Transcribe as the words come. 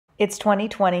It's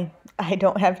 2020. I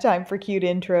don't have time for cute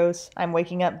intros. I'm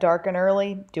waking up dark and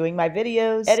early, doing my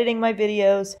videos, editing my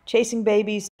videos, chasing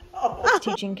babies,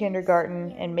 teaching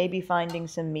kindergarten, and maybe finding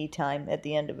some me time at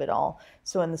the end of it all.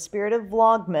 So in the spirit of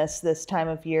Vlogmas this time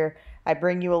of year, I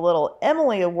bring you a little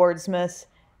Emily Awardsmas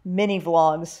mini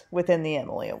vlogs within the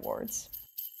Emily Awards.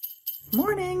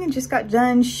 Morning, just got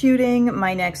done shooting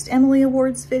my next Emily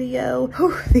Awards video.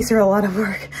 Whew, these are a lot of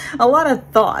work, a lot of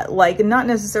thought, like not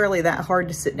necessarily that hard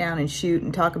to sit down and shoot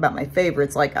and talk about my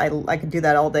favorites. Like I could do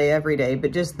that all day, every day,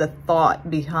 but just the thought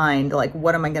behind like,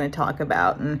 what am I gonna talk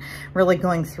about, and really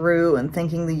going through and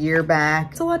thinking the year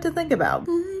back. It's a lot to think about.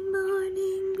 Good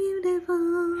morning,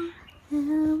 beautiful.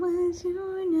 How was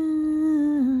your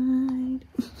night?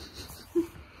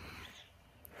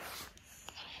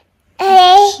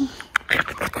 Hey.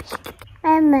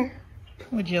 Mama.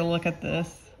 Would you look at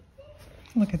this?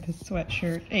 Look at this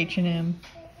sweatshirt, H&M.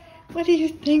 What do you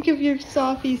think of your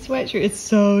softy sweatshirt? It's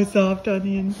so soft on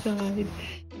the inside.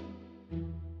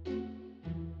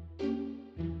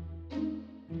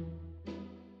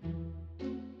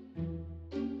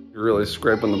 You're really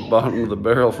scraping the bottom of the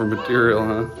barrel for material,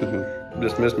 huh?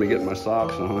 Just missed me getting my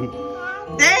socks on.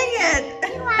 Dang it!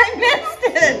 I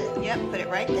missed it! Yep, put it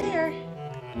right there.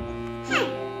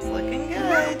 It's looking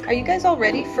good. Are you guys all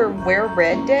ready for Wear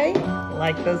Red Day? I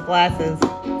like those glasses.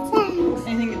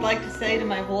 Anything you'd like to say to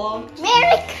my vlog?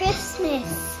 Merry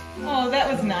Christmas. Oh, that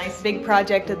was nice. Big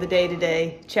project of the day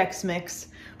today, Chex Mix.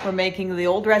 We're making the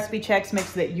old recipe Chex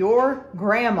Mix that your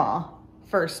grandma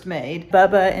first made.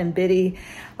 Bubba and Biddy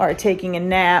are taking a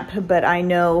nap, but I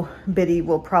know Biddy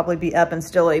will probably be up and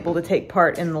still able to take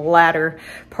part in the latter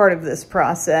part of this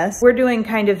process. We're doing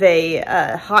kind of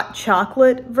a hot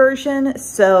chocolate version,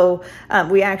 so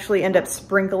we actually end up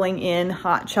sprinkling in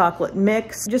hot chocolate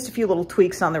mix. Just a few little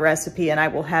tweaks on the recipe, and I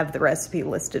will have the recipe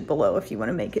listed below if you want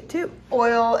to make it too.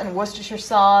 Oil and Worcestershire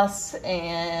sauce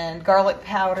and garlic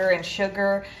powder and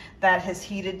sugar. That has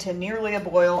heated to nearly a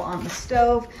boil on the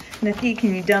stove. Nikki,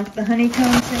 can you dump the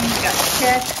honeycombs in? We've got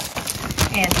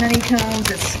Chex and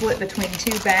honeycombs. It's split between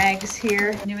two bags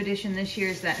here. New addition this year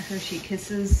is that Hershey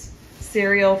Kisses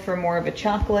cereal for more of a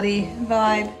chocolatey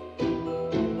vibe.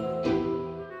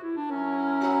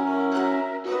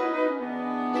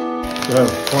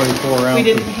 24 ounces. We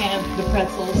didn't have the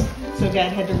pretzels, so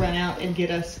Dad had to run out and get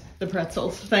us the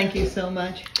pretzels. Thank you so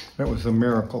much. That was a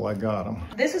miracle I got them.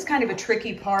 This is kind of a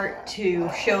tricky part to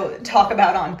talk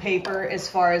about on paper as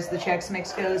far as the Chex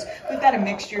Mix goes. We've got a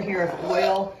mixture here of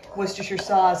oil, Worcestershire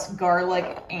sauce,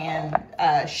 garlic, and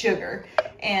sugar.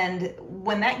 And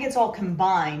when that gets all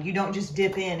combined, you don't just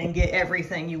dip in and get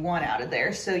everything you want out of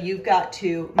there. So you've got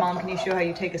to, Mom, can you show how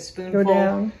you take a spoonful? Go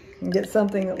down and get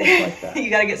something that looks like that. You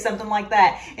got to get something like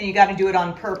that, and you got to do it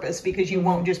on purpose because you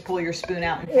won't just pull your spoon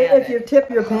out and have If it. you tip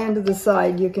your pan to the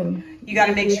side, you can. You got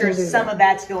to make sure some that. of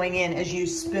that's going in as you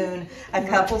spoon a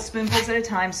couple spoonfuls at a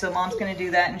time. So Mom's going to do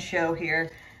that and show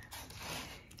here.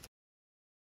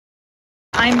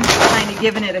 I'm kind of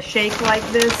giving it a shake like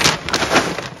this,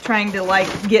 trying to like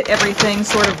get everything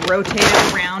sort of rotated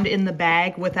around in the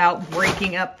bag without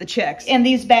breaking up the Chex. And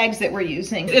these bags that we're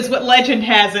using is what legend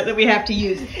has it that we have to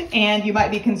use. And you might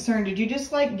be concerned, did you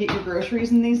just like get your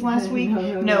groceries in these last week?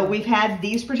 No, we've had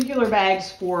these particular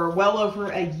bags for well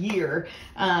over a year.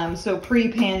 So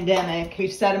pre-pandemic,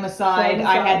 we've set them aside.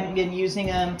 I hadn't been using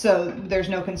them, so there's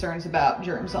no concerns about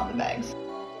germs on the bags.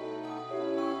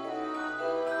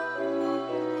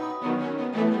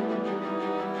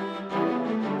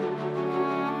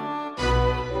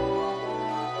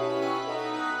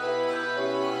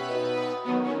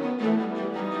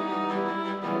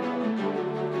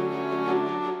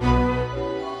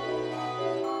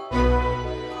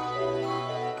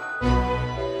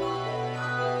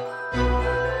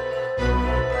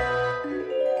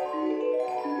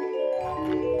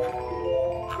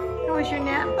 How was your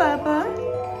nap, Bubba?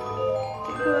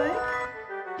 Good?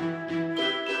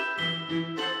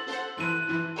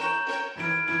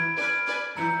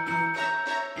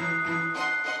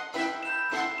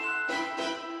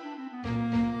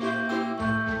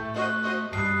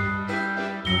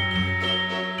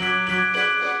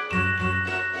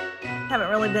 Haven't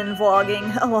really been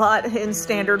vlogging a lot in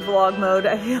standard vlog mode.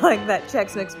 I feel like that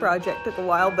Chex Mix project took a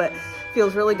while, but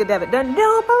feels really good to have it done.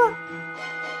 No, Bubba!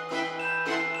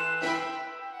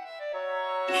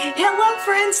 Hello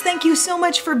friends, thank you so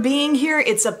much for being here.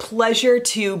 It's a pleasure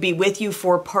to be with you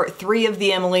for part 3 of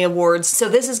the Emily Awards. So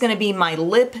this is going to be my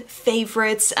lip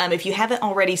favorites. If you haven't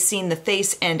already seen the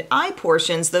face and eye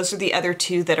portions, those are the other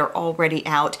 2 that are already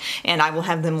out, and I will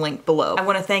have them linked below. I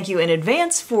want to thank you in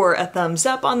advance for a thumbs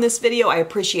up on this video. I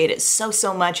appreciate it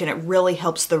so much, and it really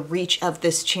helps the reach of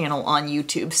this channel on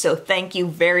YouTube. So thank you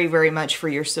very much for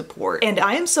your support. And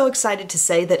I am so excited to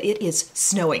say that it is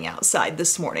snowing outside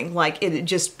this morning. Like, it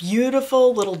just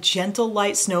beautiful little gentle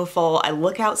light snowfall. I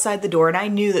look outside the door and I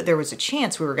knew that there was a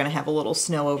chance we were going to have a little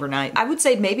snow overnight. I would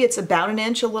say maybe it's about an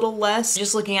inch, a little less,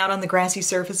 just looking out on the grassy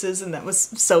surfaces, and that was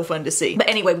so fun to see. But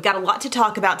anyway, we've got a lot to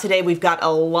talk about today. We've got a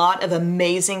lot of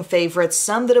amazing favorites,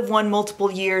 some that have won multiple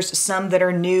years, some that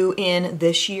are new in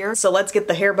this year. So let's get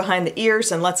the hair behind the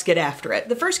ears and let's get after it.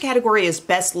 The first category is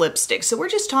best lipstick. So we're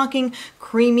just talking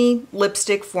creamy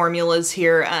lipstick formulas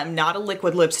here, not a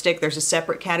liquid lipstick. There's a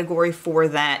separate category for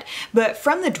that. But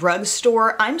from the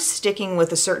drugstore, I'm sticking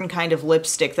with a certain kind of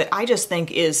lipstick that I just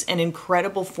think is an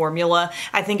incredible formula.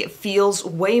 I think it feels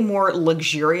way more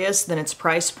luxurious than its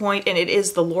price point, and it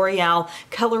is the L'Oreal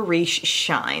Color Riche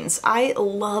Shines. I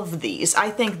love these.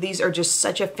 I think these are just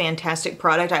such a fantastic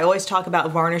product. I always talk about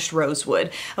Varnished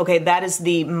Rosewood. Okay, that is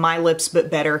the My Lips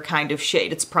But Better kind of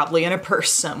shade. It's probably in a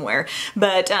purse somewhere.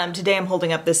 But today I'm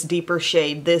holding up this deeper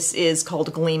shade. This is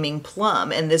called Gleaming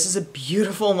Plum, and this is a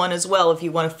beautiful one as well if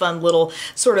you want a fun little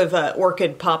sort of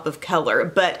orchid pop of color.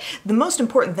 But the most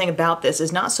important thing about this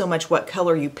is not so much what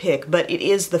color you pick, but it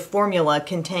is the formula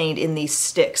contained in these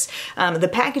sticks. The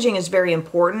packaging is very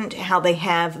important, how they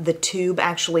have the tube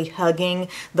actually hugging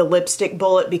the lipstick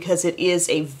bullet, because it is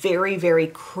a very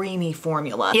creamy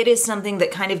formula. It is something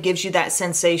that kind of gives you that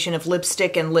sensation of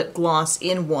lipstick and lip gloss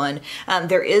in one.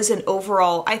 There is an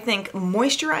overall, I think,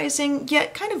 moisturizing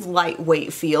yet kind of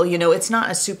lightweight feel. You know, it's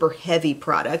not a super heavy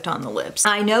product on the lips.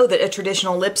 I know that a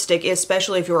traditional lipstick,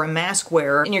 especially if you're a mask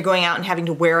wearer and you're going out and having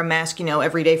to wear a mask, you know,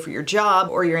 every day for your job,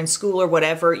 or you're in school or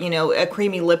whatever, you know, a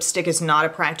creamy lipstick is not a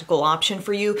practical option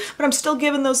for you. But I'm still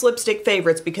giving those lipstick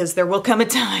favorites because there will come a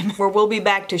time where we'll be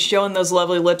back to showing those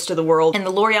lovely lips to the world. And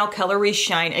the L'Oreal Color Riche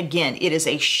Shine, again, it is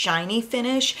a shiny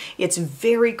finish. It's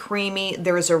very creamy.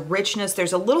 There is a richness.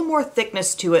 There's a little more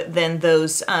thickness to it than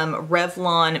those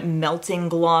Revlon Melting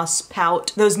Gloss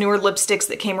Pout. Those newer lipsticks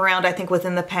that came around, I think,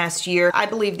 within the past year. I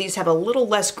believe these have a little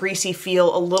less greasy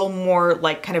feel, a little more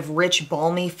like kind of rich,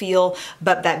 balmy feel,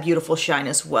 but that beautiful shine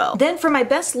as well. Then for my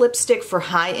best lipstick for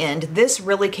high end, this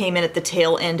really came in at the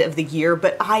tail end of the year,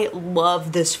 but I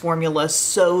love this formula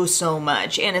so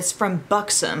much, and it's from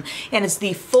Buxom, and it's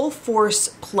the Full Force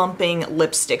Plumping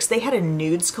Lipsticks. They had a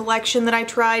nudes collection that I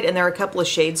tried, and there are a couple of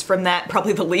shades from that.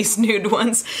 Probably the least nude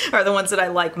ones are the ones that I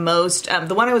like most.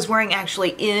 The one I was wearing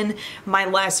actually in my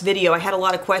last video, I had a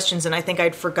lot of questions, and I think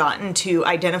I'd forgotten to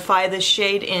identify this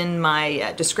shade in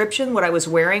my description, what I was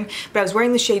wearing, but I was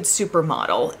wearing the shade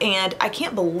Supermodel, and I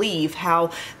can't believe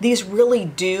how these really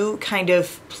do kind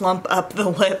of plump up the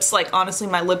lips. Like, honestly,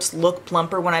 my lips look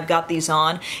plumper when I've got these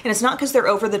on, and it's not because they're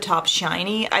over the top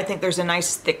shiny. I think there's a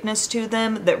nice thickness to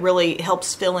them that really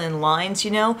helps fill in lines,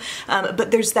 you know,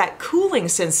 but there's that cooling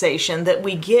sensation that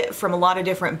we get from a lot of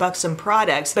different Buxom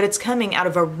products, but it's coming out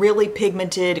of a really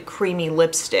pigmented, creamy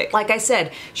lipstick. Like I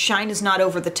said, shine is not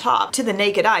over the top. To the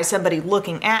naked eye, somebody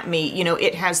looking at me, you know,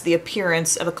 it has the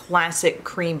appearance of a classic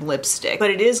cream lipstick, but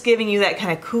it is giving you that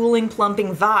kind of cooling,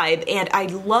 plumping vibe, and I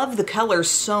love the colors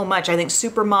so much. I think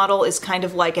Supermodel is kind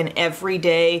of like an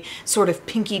everyday sort of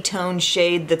pinky tone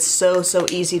shade that's so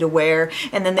easy to wear,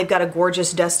 and then they've got a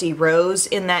gorgeous dusty rose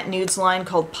in that nudes line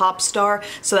called Pop Star,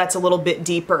 so that's a little bit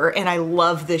deeper, and I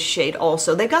love this shade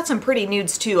also. They've got some pretty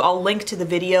nudes too. I'll link to the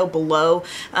video below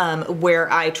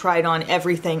where I tried on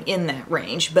everything in that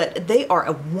range, but they are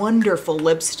a wonderful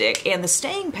lipstick, and the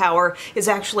staying power is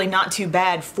actually not too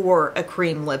bad for a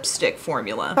cream lipstick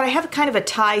formula. But I have kind of a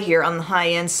tie here on the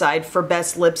high-end side for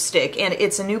best lipstick, and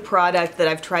it's a new product that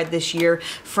I've tried this year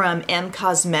from M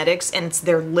Cosmetics, and it's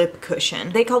their lip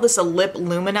cushion. They call this a lip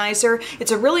luminizer.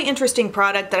 It's a really interesting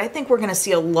product that I think we're going to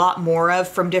see a lot more of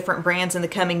from different brands in the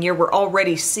coming year. We're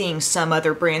already seeing some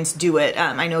other brands do it.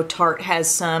 I know Tarte has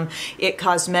some. It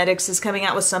Cosmetics is coming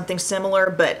out with something similar,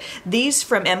 but these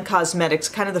from M Cosmetics,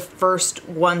 kind of the first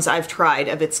ones I've tried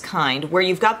of its kind, where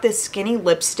you've got this skinny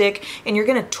lipstick and you're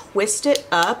going to twist it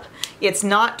up It's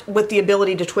not with the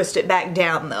ability to twist it back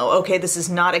down though, okay? This is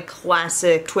not a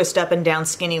classic twist up and down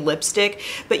skinny lipstick,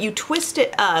 but you twist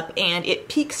it up and it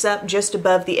peaks up just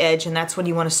above the edge, and that's when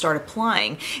you want to start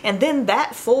applying. And then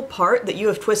that full part that you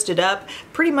have twisted up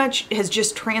pretty much has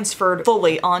just transferred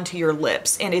fully onto your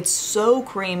lips, and it's so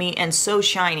creamy and so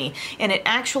shiny. And it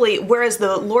actually, whereas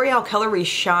the L'Oreal Coloris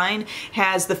Shine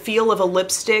has the feel of a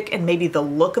lipstick and maybe the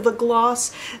look of a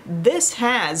gloss, this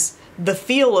has the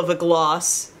feel of a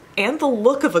gloss and the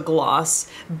look of a gloss,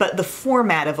 but the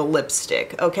format of a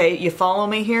lipstick, okay? You follow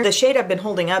me here? The shade I've been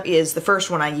holding up is the first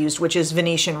one I used, which is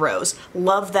Venetian Rose.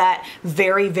 Love that.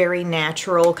 Very, very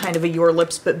natural, kind of a Your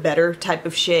Lips But Better type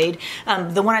of shade.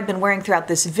 The one I've been wearing throughout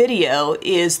this video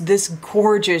is this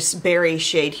gorgeous berry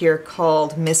shade here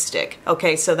called Mystic.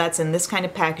 Okay, so that's in this kind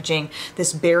of packaging,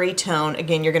 this berry tone.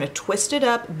 Again, you're gonna twist it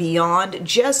up beyond,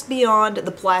 just beyond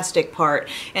the plastic part,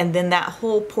 and then that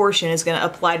whole portion is gonna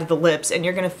apply to the lips, and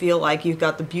you're gonna feel like you've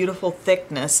got the beautiful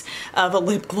thickness of a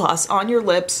lip gloss on your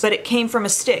lips, but it came from a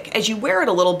stick. As you wear it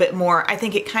a little bit more, I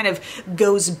think it kind of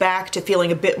goes back to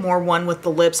feeling a bit more one with the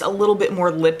lips, a little bit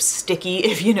more lipsticky,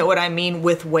 if you know what I mean,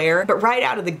 with wear. But right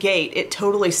out of the gate, it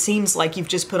totally seems like you've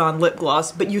just put on lip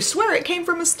gloss, but you swear it came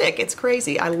from a stick. It's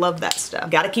crazy. I love that stuff.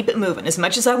 Gotta keep it moving. As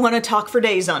much as I want to talk for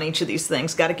days on each of these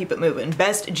things, gotta keep it moving.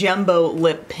 Best Jumbo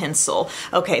Lip Pencil.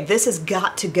 Okay, this has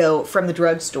got to go from the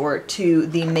drugstore to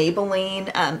the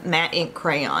Maybelline matte ink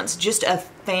crayons. Just a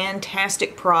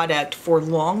fantastic product for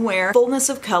long wear, fullness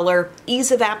of color,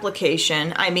 ease of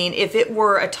application. I mean, if it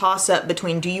were a toss-up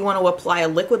between do you want to apply a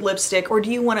liquid lipstick or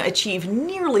do you want to achieve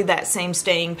nearly that same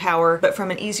staying power but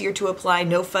from an easier to apply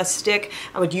no fuss stick,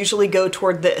 I would usually go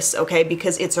toward this, okay,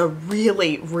 because it's a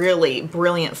really, really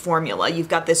brilliant formula. You've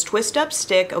got this twist up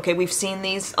stick, okay, we've seen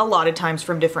these a lot of times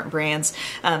from different brands.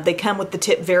 They come with the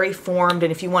tip very formed,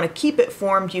 and if you want to keep it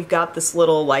formed, you've got this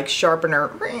little like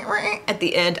sharpener at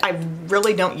the end. I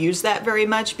really don't use that very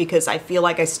much because I feel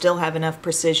like I still have enough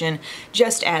precision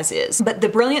just as is. But the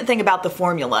brilliant thing about the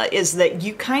formula is that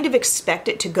you kind of expect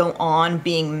it to go on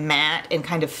being matte and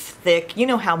kind of thick. You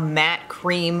know how matte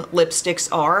cream lipsticks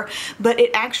are, but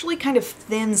it actually kind of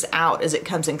thins out as it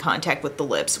comes in contact with the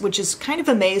lips, which is kind of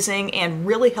amazing and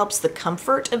really helps the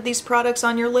comfort of these products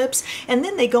on your lips. And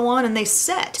then they go on and they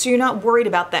set, so you're not worried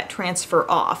about that transfer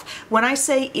off. When I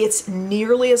say it's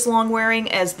nearly as long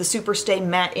wearing as the Superstay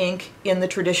Matte Ink in the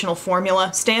traditional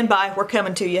formula, stand by, we're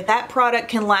coming to you. That product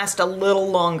can last a little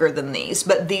longer than these,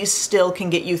 but these still can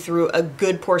get you through a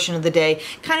good portion of the day,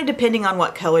 kind of depending on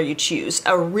what color you choose.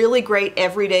 A really great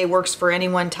everyday works for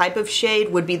anyone type of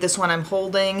shade would be this one I'm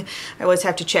holding. I always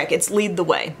have to check. It's Lead the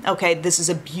Way. Okay, this is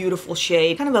a beautiful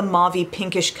shade, kind of a mauvey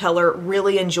pinkish color.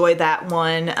 Really enjoy that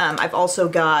one. I've also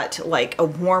got like a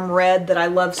warm red that I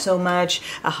love so much,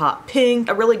 a hot pink,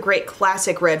 a really great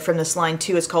classic red from this line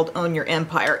too is called Own Your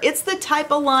Empire. It's the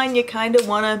type of line you kind of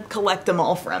want to collect them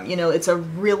all from. You know, it's a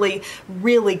really,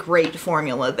 really great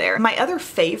formula there. My other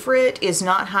favorite is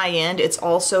not high-end, it's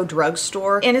also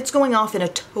drugstore, and it's going off in a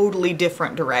totally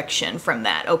different direction from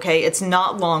that, okay? It's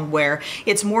not long wear.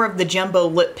 It's more of the jumbo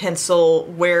lip pencil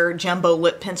where jumbo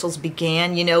lip pencils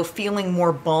began, you know, feeling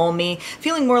more balmy,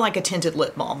 feeling more like a tinted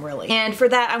lip balm, really. And for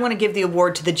that, I want to give the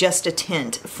award to the Just a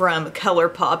Tint from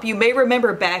ColourPop. You may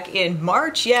remember back in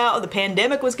March, yeah, the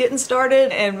pandemic was getting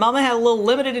started, and Mama had a little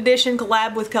limited edition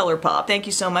collab with ColourPop. Thank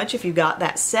you so much if you got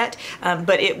that set,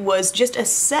 but it was just a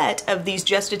set of these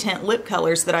Just a Tint lip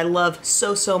colors that I love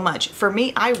so, so much. For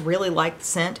me, I really like the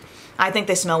scent. I think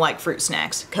they smell like fruit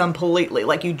snacks completely,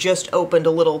 like you just opened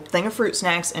a little thing of fruit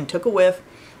snacks and took a whiff.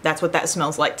 That's what that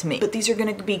smells like to me. But these are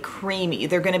gonna be creamy,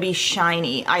 they're gonna be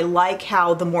shiny. I like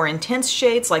how the more intense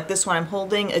shades, like this one I'm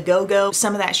holding, a Go-Go,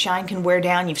 some of that shine can wear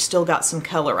down, you've still got some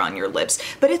color on your lips.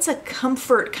 But it's a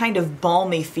comfort kind of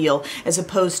balmy feel as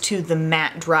opposed to the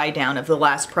matte dry down of the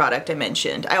last product I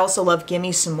mentioned. I also love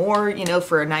Gimme Some More, you know,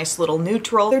 for a nice little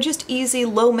neutral. They're just easy,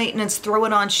 low maintenance, throw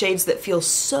it on shades that feel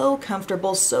so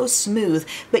comfortable, so smooth,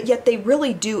 but yet they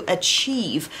really do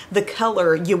achieve the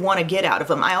color you wanna get out of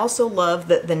them. I also love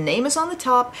that the name is on the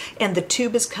top and the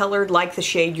tube is colored like the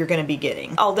shade you're going to be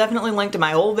getting. I'll definitely link to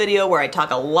my old video where I talk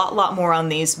a lot more on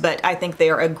these, but I think they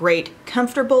are a great,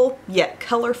 comfortable, yet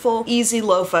colorful, easy,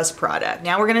 low-fuss product.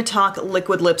 Now we're going to talk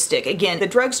liquid lipstick. Again, the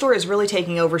drugstore is really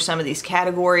taking over some of these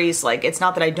categories. Like, it's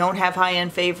not that I don't have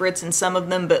high-end favorites in some of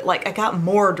them, but like I got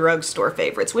more drugstore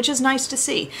favorites, which is nice to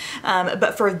see.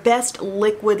 But for best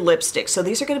liquid lipstick, so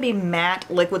these are going to be matte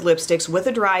liquid lipsticks with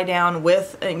a dry down,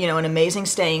 with, you know, an amazing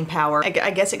staying power.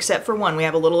 I guess except for one, we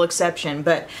have a little exception,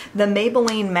 but the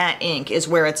Maybelline Matte Ink is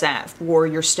where it's at for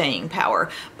your staying power.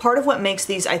 Part of what makes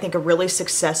these, I think, a really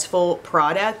successful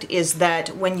product is that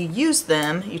when you use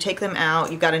them, you take them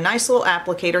out, you've got a nice little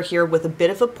applicator here with a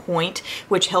bit of a point,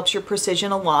 which helps your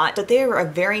precision a lot, but they are a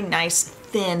very nice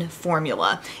thin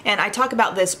formula. And I talk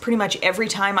about this pretty much every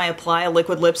time I apply a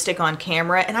liquid lipstick on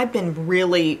camera, and I've been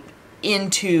really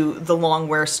into the long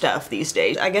wear stuff these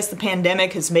days. I guess the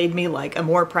pandemic has made me like a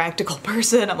more practical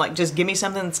person. I'm like, just give me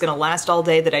something that's gonna last all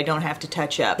day that I don't have to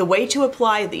touch up. The way to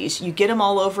apply these, you get them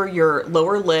all over your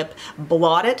lower lip,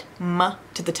 blot it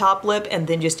to the top lip, and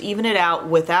then just even it out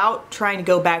without trying to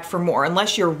go back for more.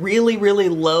 Unless you're really, really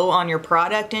low on your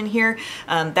product in here,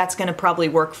 that's gonna probably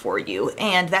work for you.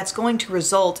 And that's going to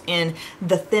result in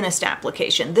the thinnest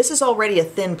application. This is already a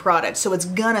thin product, so it's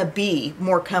gonna be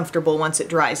more comfortable once it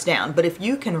dries down. But if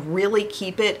you can really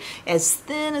keep it as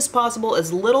thin as possible,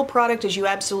 as little product as you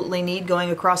absolutely need going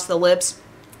across the lips,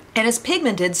 and it's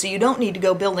pigmented, so you don't need to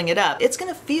go building it up, it's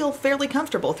gonna feel fairly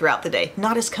comfortable throughout the day.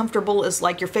 Not as comfortable as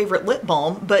like your favorite lip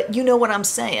balm, but you know what I'm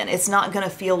saying. It's not gonna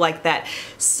feel like that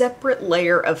separate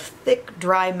layer of thick,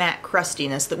 dry, matte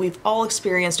crustiness that we've all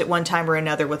experienced at one time or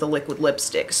another with a liquid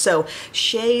lipstick. So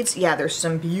shades, yeah, there's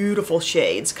some beautiful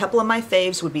shades. A couple of my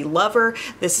faves would be Lover.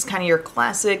 This is kind of your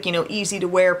classic, you know, easy to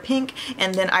wear pink.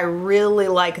 And then I really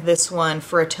like this one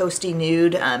for a toasty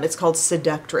nude. It's called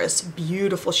Seductress.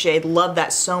 Beautiful shade, love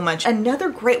that so much.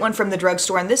 Another great one from the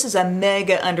drugstore, and this is a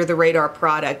mega under the radar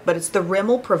product, but it's the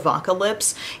Rimmel Provoca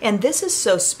Lips. And this is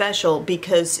so special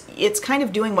because it's kind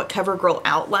of doing what CoverGirl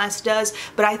Outlast does,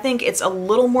 but I think it's a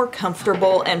little more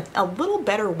comfortable and a little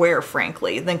better wear,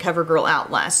 frankly, than CoverGirl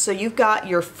Outlast. So you've got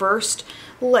your first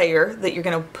layer that you're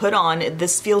going to put on.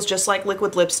 This feels just like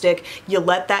liquid lipstick. You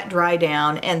let that dry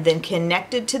down, and then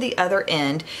connected to the other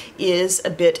end is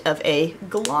a bit of a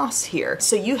gloss here.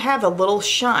 So you have a little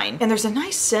shine, and there's a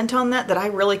nice scent on that I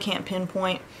really can't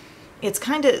pinpoint. It's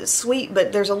kind of sweet,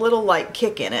 but there's a little like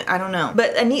kick in it. I don't know.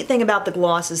 But a neat thing about the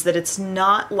gloss is that it's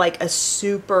not like a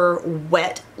super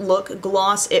wet look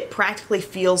gloss. It practically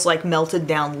feels like melted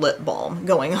down lip balm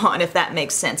going on, if that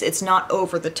makes sense. It's not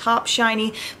over the top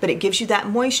shiny, but it gives you that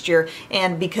moisture.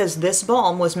 And because this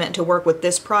balm was meant to work with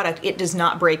this product, it does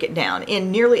not break it down.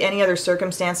 In nearly any other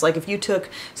circumstance, like if you took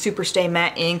Superstay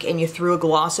Matte Ink and you threw a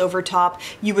gloss over top,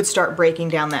 you would start breaking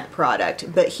down that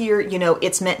product. But here, you know,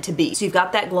 it's meant to be. So you've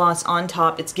got that gloss on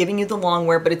top, it's giving you the long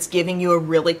wear, but it's giving you a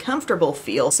really comfortable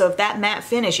feel. So if that matte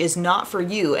finish is not for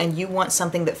you and you want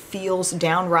something that feels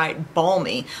downright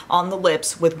balmy on the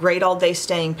lips with great all day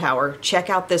staying power, check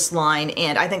out this line.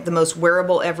 And I think the most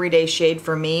wearable everyday shade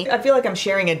for me, I feel like I'm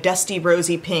sharing a dusty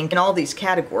rosy pink in all these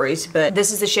categories, but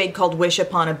this is the shade called Wish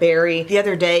Upon a Berry. The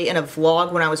other day in a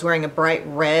vlog when I was wearing a bright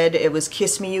red, it was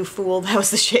Kiss Me You Fool. That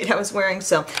was the shade I was wearing.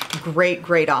 So great,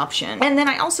 great option. And then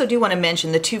I also do want to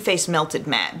mention the Too Faced Melted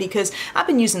Matte, because I've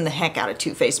been using the heck out of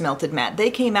Too Faced Melted Matte. They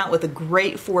came out with a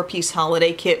great 4-piece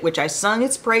holiday kit, which I sung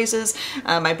its praises.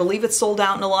 I believe it's sold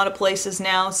out in a lot of places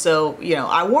now, so, you know,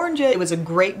 I warned you. It was a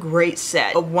great, great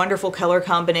set. A wonderful color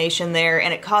combination there,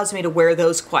 and it caused me to wear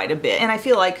those quite a bit. And I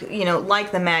feel like, you know,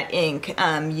 like the matte ink,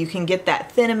 you can get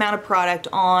that thin amount of product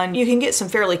on. You can get some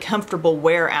fairly comfortable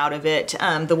wear out of it.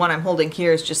 The one I'm holding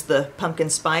here is just the pumpkin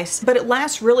spice, but it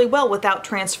lasts really well without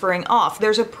transferring off.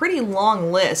 There's a pretty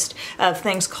long list of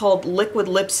things called liquid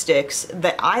lipsticks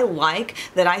that I like,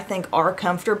 that I think are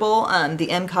comfortable. The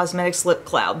M Cosmetics Lip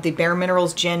Cloud, the Bare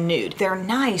Minerals Gen Nude. They're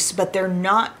nice, but they're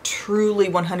not truly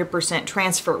 100%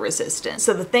 transfer resistant.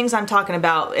 So the things I'm talking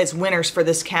about as winners for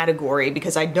this category,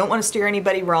 because I don't want to steer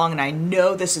anybody wrong, and I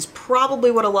know this is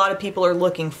probably what a lot of people are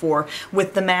looking for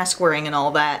with the mask wearing and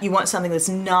all that. You want something that's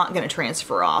not going to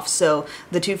transfer off. So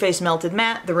the Too Faced Melted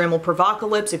Matte, the Rimmel Provoca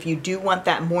Lips, if you do want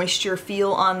that moisture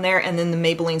feel on there, and then the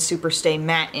Maybelline Superstay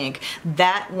Matte Ink.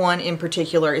 That one in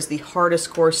particular is the hardest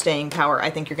core staying power I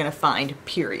think you're gonna find,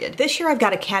 period. This year I've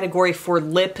got a category for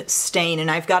lip stain, and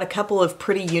I've got a couple of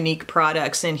pretty unique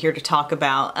products in here to talk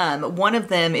about. One of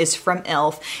them is from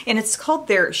e.l.f. and it's called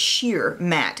their Sheer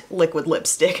Matte Liquid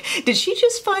Lipstick. Did she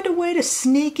just find a way to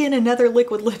sneak in another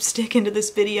liquid lipstick into this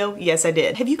video? Yes, I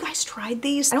did. Have you guys tried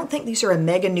these? I don't think these are a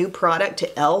mega new product to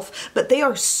e.l.f., but they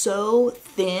are so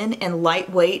thin and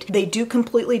lightweight. They do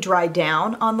completely dry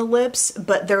down on the lips,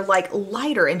 but they're like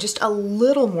lighter and just a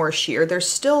little more sheer. There's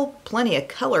still plenty of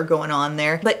color going on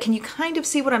there, but can you kind of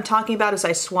see what I'm talking about as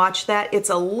I swatch that? It's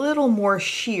a little more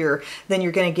sheer than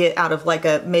you're gonna get out of like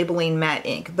a Maybelline Matte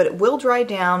Ink, but it will dry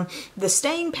down. The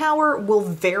staying power will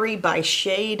vary by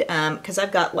shade, because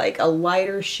I've got like a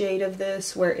lighter shade of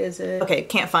this. Where is it? Okay,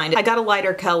 can't find it. I got a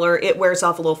lighter color. It wears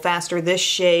off a little faster. This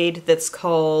shade that's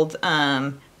called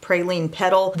Praline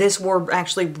Petal. This wore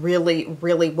actually really,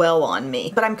 really well on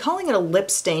me. But I'm calling it a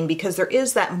lip stain because there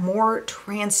is that more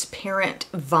transparent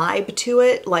vibe to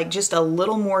it, like just a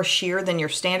little more sheer than your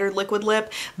standard liquid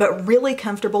lip, but really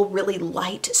comfortable, really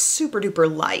light, super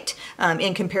duper light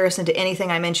in comparison to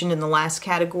anything I mentioned in the last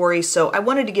category. So I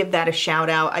wanted to give that a shout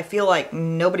out. I feel like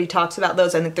nobody talks about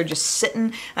those. I think they're just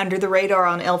sitting under the radar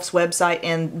on e.l.f.'s website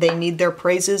and they need their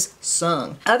praises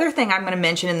sung. Other thing I'm going to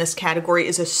mention in this category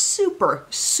is a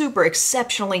super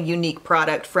exceptionally unique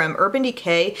product from Urban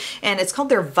Decay, and it's called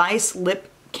their Vice Lip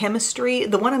Chemistry.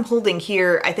 The one I'm holding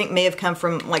here I think may have come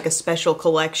from like a special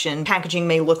collection. Packaging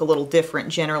may look a little different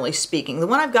generally speaking. The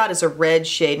one I've got is a red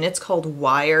shade and it's called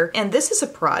Wire, and this is a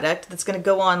product that's going to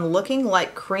go on looking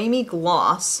like creamy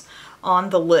gloss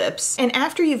on the lips. And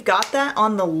after you've got that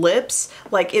on the lips,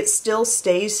 like it still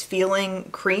stays feeling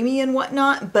creamy and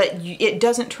whatnot, but it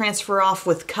doesn't transfer off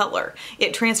with color.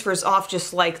 It transfers off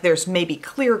just like there's maybe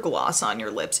clear gloss on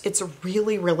your lips. It's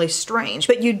really, really strange.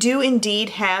 But you do indeed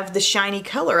have the shiny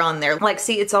color on there. Like,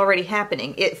 see, it's already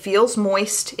happening. It feels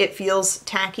moist, it feels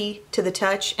tacky to the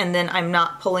touch, and then I'm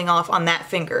not pulling off on that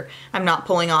finger. I'm not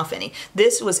pulling off any.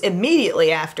 This was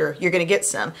immediately after you're gonna get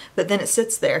some, but then it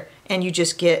sits there and you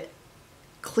just get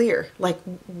clear. Like,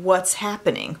 what's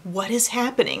happening? What is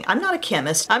happening? I'm not a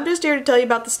chemist. I'm just here to tell you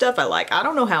about the stuff I like. I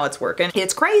don't know how it's working.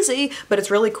 It's crazy, but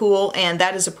it's really cool, and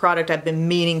that is a product I've been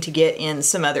meaning to get in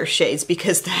some other shades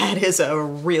because that is a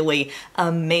really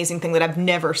amazing thing that I've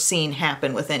never seen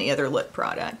happen with any other lip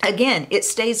product. Again, it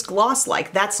stays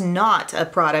gloss-like. That's not a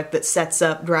product that sets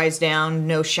up, dries down,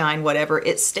 no shine, whatever.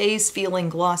 It stays feeling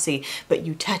glossy, but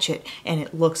you touch it and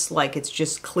it looks like it's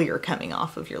just clear coming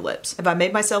off of your lips. Have I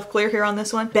made myself clear here on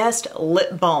this one? Best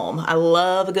lip balm. I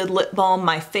love a good lip balm.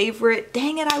 My favorite,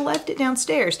 dang it, I left it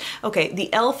downstairs. Okay, the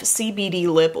e.l.f. CBD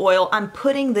lip oil. I'm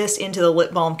putting this into the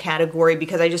lip balm category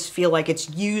because I just feel like it's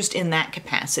used in that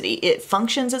capacity. It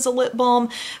functions as a lip balm,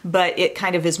 but it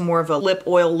kind of is more of a lip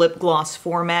oil, lip gloss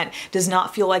format. Does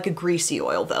not feel like a greasy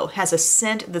oil though. Has a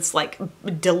scent that's like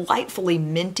delightfully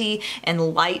minty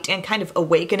and light and kind of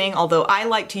awakening, although I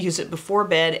like to use it before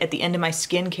bed at the end of my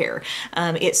skincare.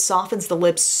 It softens the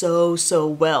lips so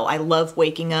well. I love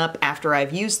waking up after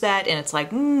I've used that and it's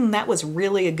like, that was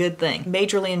really a good thing.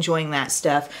 Majorly enjoying that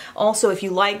stuff. Also, if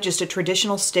you like just a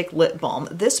traditional stick lip balm,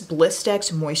 this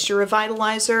Blistex Moisture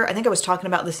Revitalizer, I think I was talking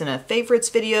about this in a favorites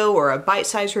video or a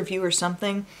bite-size review or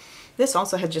something. This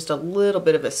also has just a little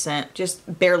bit of a scent,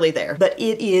 just barely there, but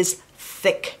it is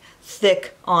thick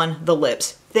on the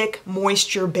lips. Thick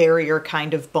moisture barrier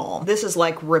kind of balm. This is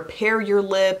like repair your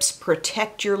lips,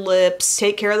 protect your lips,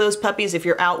 take care of those puppies if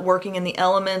you're out working in the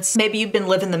elements. Maybe you've been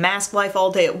living the mask life all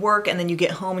day at work and then you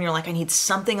get home and you're like, I need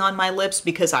something on my lips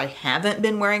because I haven't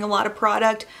been wearing a lot of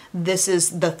product. This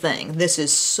is the thing. This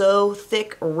is so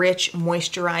thick, rich,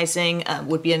 moisturizing.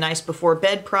 Would be a nice before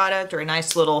bed product or a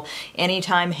nice little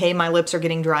anytime, hey, my lips are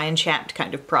getting dry and chapped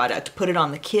kind of product. Put it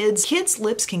on the kids. Kids'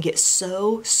 lips can get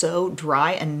so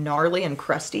dry and gnarly and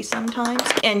crusty sometimes.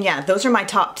 And yeah, those are my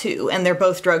top two, and they're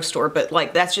both drugstore, but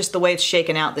like that's just the way it's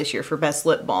shaken out this year for best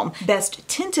lip balm. Best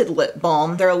tinted lip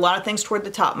balm. There are a lot of things toward the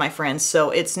top, my friends,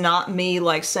 so it's not me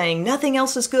like saying nothing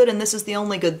else is good and this is the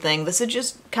only good thing. This is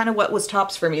just kind of what was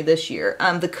tops for me this year.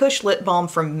 The Kush lip balm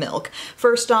from Milk.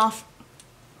 First off,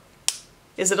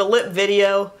 is it a lip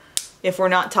video? If we're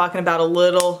not talking about a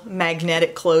little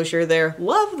magnetic closure there.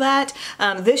 Love that.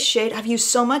 This shade, I've used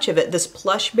so much of it. This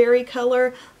plush berry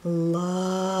color,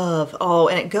 love. Oh,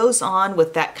 and it goes on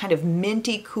with that kind of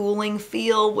minty cooling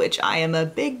feel, which I am a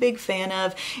big fan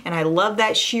of. And I love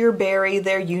that sheer berry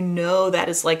there. You know that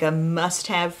is like a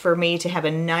must-have for me to have a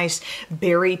nice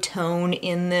berry tone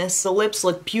in this. The lips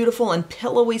look beautiful and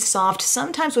pillowy soft.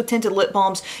 Sometimes with tinted lip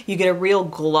balms, you get a real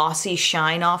glossy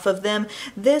shine off of them.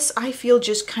 This, I feel,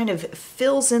 just kind of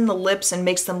fills in the lips and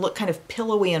makes them look kind of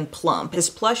pillowy and plump. This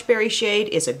plush berry shade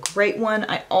is a great one.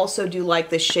 I also do like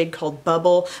this shade called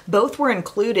Bubble. Both were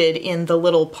included in the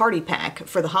little party pack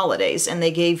for the holidays, and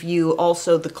they gave you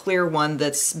also the clear one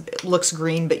that's looks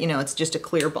green, but you know, it's just a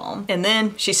clear balm. And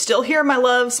then she's still here, my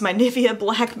loves, my Nivea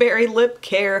Blackberry Lip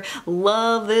Care.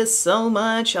 Love this so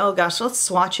much. Oh gosh, let's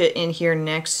swatch it in here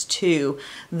next to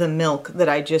the Milk that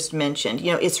I just mentioned.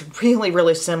 You know, it's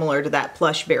really similar to that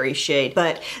plush berry shade,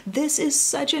 but this is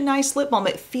such a nice lip balm.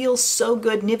 It feels so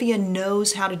good. Nivea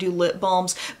knows how to do lip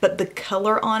balms, but the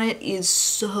color on it is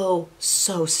so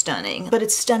so stunning, but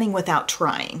it's stunning without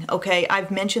trying, okay? I've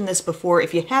mentioned this before.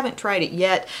 If you haven't tried it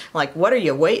yet, like, what are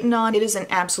you waiting on? It is an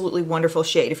absolutely wonderful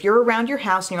shade. If you're around your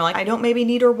house and you're like, I don't maybe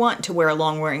need or want to wear a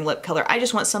long wearing lip color, I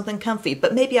just want something comfy,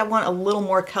 but maybe I want a little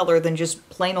more color than just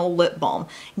plain old lip balm,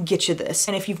 get you this.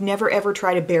 And if you've never ever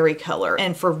tried a berry color,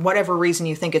 and for whatever reason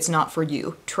you think it's not for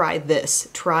you, try this.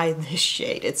 Try this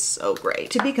shade. It's so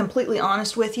great. To be completely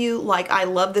honest with you, like, I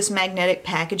love this magnetic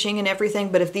packaging and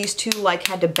everything, but if these two like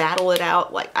had to battle it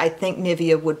out, like, I think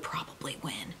Nivea would probably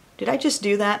win. Did I just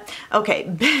do that? Okay,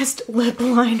 best lip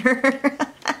liner.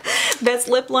 Best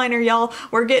lip liner, y'all.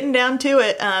 We're getting down to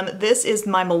it. This is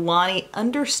my Milani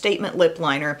Understatement Lip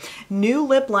Liner. New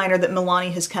lip liner that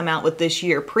Milani has come out with this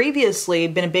year. Previously,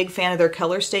 been a big fan of their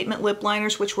Color Statement lip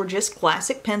liners, which were just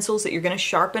classic pencils that you're going to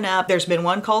sharpen up. There's been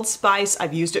one called Spice.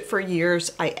 I've used it for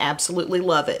years. I absolutely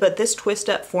love it. But this twist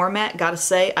up format, gotta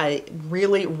say, I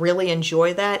really, really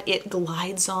enjoy that. It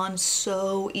glides on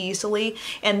so easily.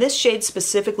 And this shade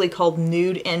specifically called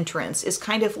Nude Entrance is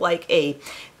kind of like a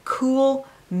cool,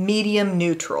 medium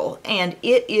neutral, and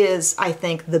it is, I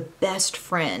think, the best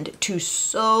friend to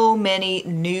so many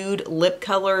nude lip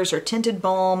colors or tinted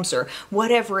balms or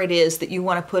whatever it is that you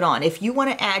want to put on. If you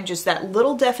want to add just that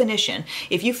little definition,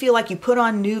 if you feel like you put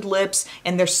on nude lips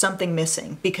and there's something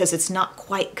missing because it's not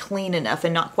quite clean enough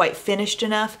and not quite finished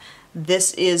enough,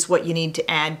 this is what you need to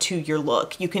add to your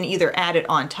look. You can either add it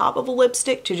on top of a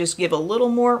lipstick to just give a little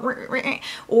more,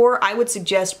 or I would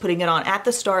suggest putting it on at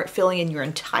the start, filling in your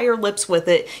entire lips with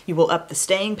it. You will up the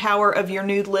staying power of your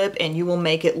nude lip and you will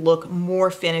make it look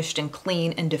more finished and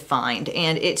clean and defined.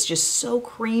 And it's just so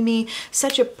creamy,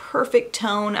 such a perfect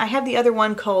tone. I have the other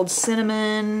one called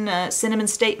Cinnamon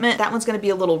Statement. That one's gonna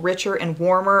be a little richer and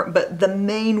warmer, but the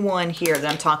main one here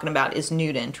that I'm talking about is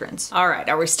Nude Entrance. All right,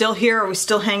 are we still here? Are we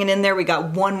still hanging in there? We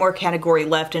got one more category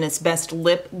left, and it's best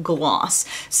lip gloss.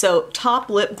 So top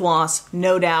lip gloss,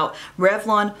 no doubt,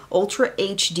 Revlon Ultra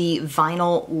HD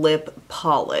Vinyl Lip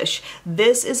Polish.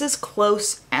 This is as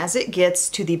close as it gets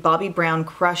to the Bobbi Brown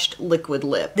Crushed Liquid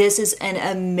Lip. This is an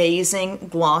amazing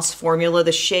gloss formula.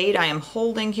 The shade I am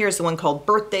holding here is the one called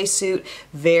Birthday Suit.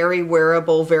 Very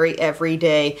wearable, very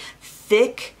everyday,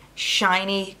 thick,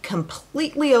 shiny,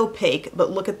 completely opaque, but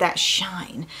look at that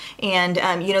shine. And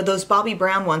you know, those Bobbi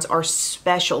Brown ones are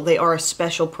special. They are a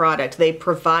special product. They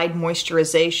provide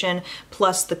moisturization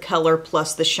plus the color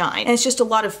plus the shine. And it's just a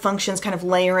lot of functions kind of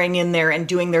layering in there and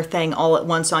doing their thing all at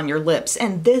once on your lips.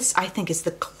 And this, I think, is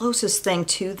the closest thing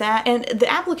to that. And the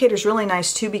applicator is really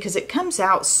nice too because it comes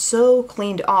out so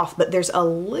cleaned off, but there's a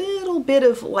little bit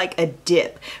of like a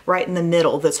dip right in the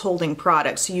middle that's holding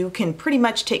product. So you can pretty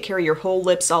much take care of your whole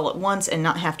lips all at once and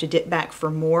not have to dip back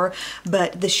for more.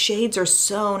 But the shades are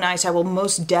so nice. I will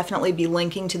most definitely be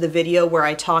linking to the video where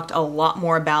I talked a lot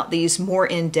more about these, more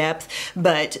in depth,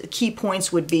 but key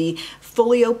points would be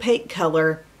fully opaque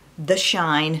color, the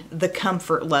shine, the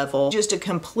comfort level, just a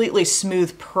completely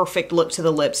smooth, perfect look to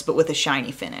the lips, but with a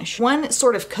shiny finish. One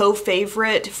sort of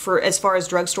co-favorite for as far as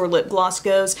drugstore lip gloss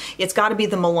goes, it's got to be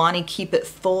the Milani Keep It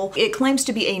Full. It claims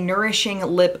to be a nourishing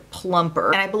lip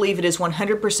plumper, and I believe it is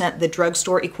 100% the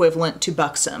drugstore equivalent to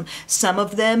Buxom. Some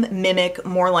of them mimic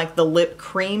more like the lip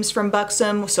creams from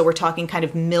Buxom, so we're talking kind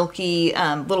of milky,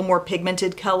 little more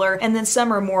pigmented color, and then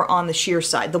some are more on the sheer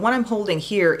side. The one I'm holding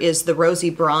here is the Rosy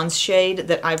Bronze shade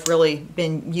that I've really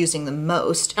been using the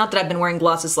most. Not that I've been wearing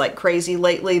glosses like crazy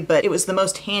lately, but it was the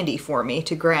most handy for me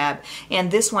to grab. And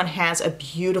this one has a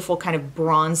beautiful kind of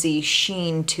bronzy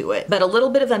sheen to it, but a little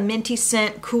bit of a minty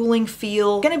scent, cooling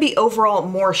feel. Gonna be overall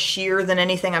more sheer than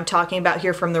anything I'm talking about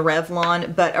here from the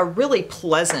Revlon, but a really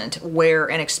pleasant wear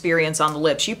and experience on the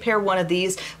lips. You pair one of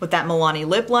these with that Milani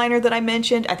lip liner that I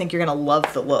mentioned, I think you're gonna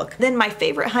love the look. Then my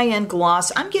favorite high-end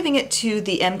gloss, I'm giving it to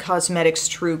the M Cosmetics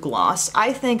True Gloss.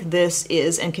 I think this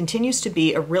is and continues to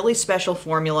be a really special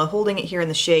formula, holding it here in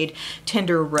the shade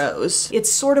Tender Rose.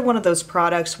 It's sort of one of those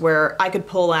products where I could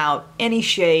pull out any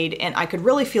shade and I could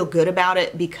really feel good about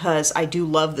it because I do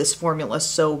love this formula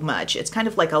so much. It's kind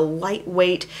of like a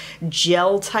lightweight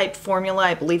gel type formula.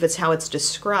 I believe it's how it's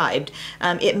described.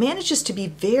 It manages to be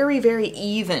very, very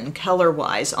even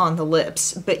color-wise on the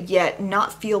lips, but yet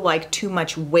not feel like too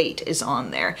much weight is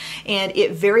on there. And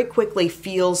it very quickly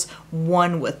feels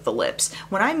one with the lips.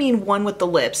 When I mean one with the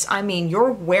lips, lips, I mean,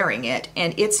 you're wearing it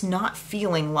and it's not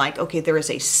feeling like, okay, there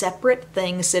is a separate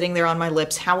thing sitting there on my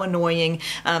lips. How annoying.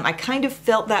 I kind of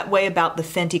felt that way about the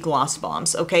Fenty Gloss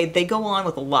Bombs, okay? They go on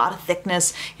with a lot of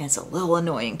thickness and it's a little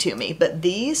annoying to me, but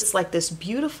these, it's like this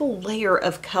beautiful layer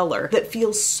of color that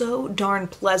feels so darn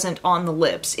pleasant on the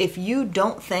lips. If you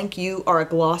don't think you are a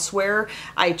gloss wearer,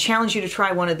 I challenge you to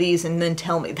try one of these and then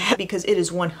tell me that, because it is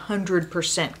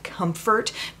 100%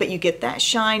 comfort, but you get that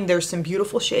shine. There's some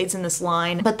beautiful shades in this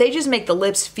line, but they just make the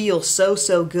lips feel so,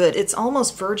 so good. It's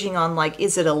almost verging on like,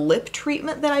 is it a lip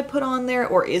treatment that I put on there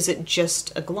or is it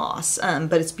just a gloss?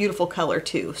 But it's beautiful color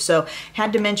too. So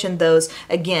had to mention those.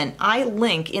 Again, I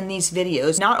link in these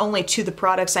videos not only to the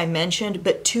products I mentioned,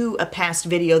 but to a past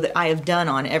video that I have done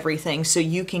on everything, so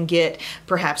you can get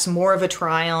perhaps more of a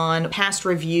try on, past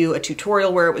review, a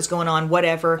tutorial where it was going on,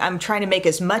 whatever. I'm trying to make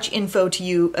as much info to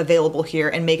you available here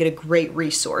and make it a great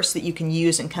resource that you can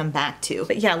use and come back to.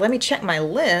 But yeah, let me check my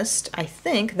list. I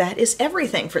think that is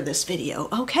everything for this video.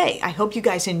 Okay, I hope you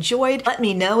guys enjoyed. Let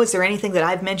me know, is there anything that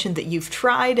I've mentioned that you've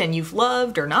tried and you've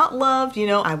loved or not loved? You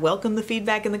know, I welcome the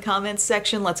feedback in the comments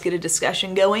section. Let's get a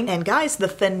discussion going. And guys, the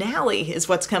finale is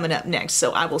what's coming up next.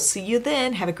 So I will see you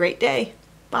then. Have a great day.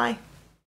 Bye.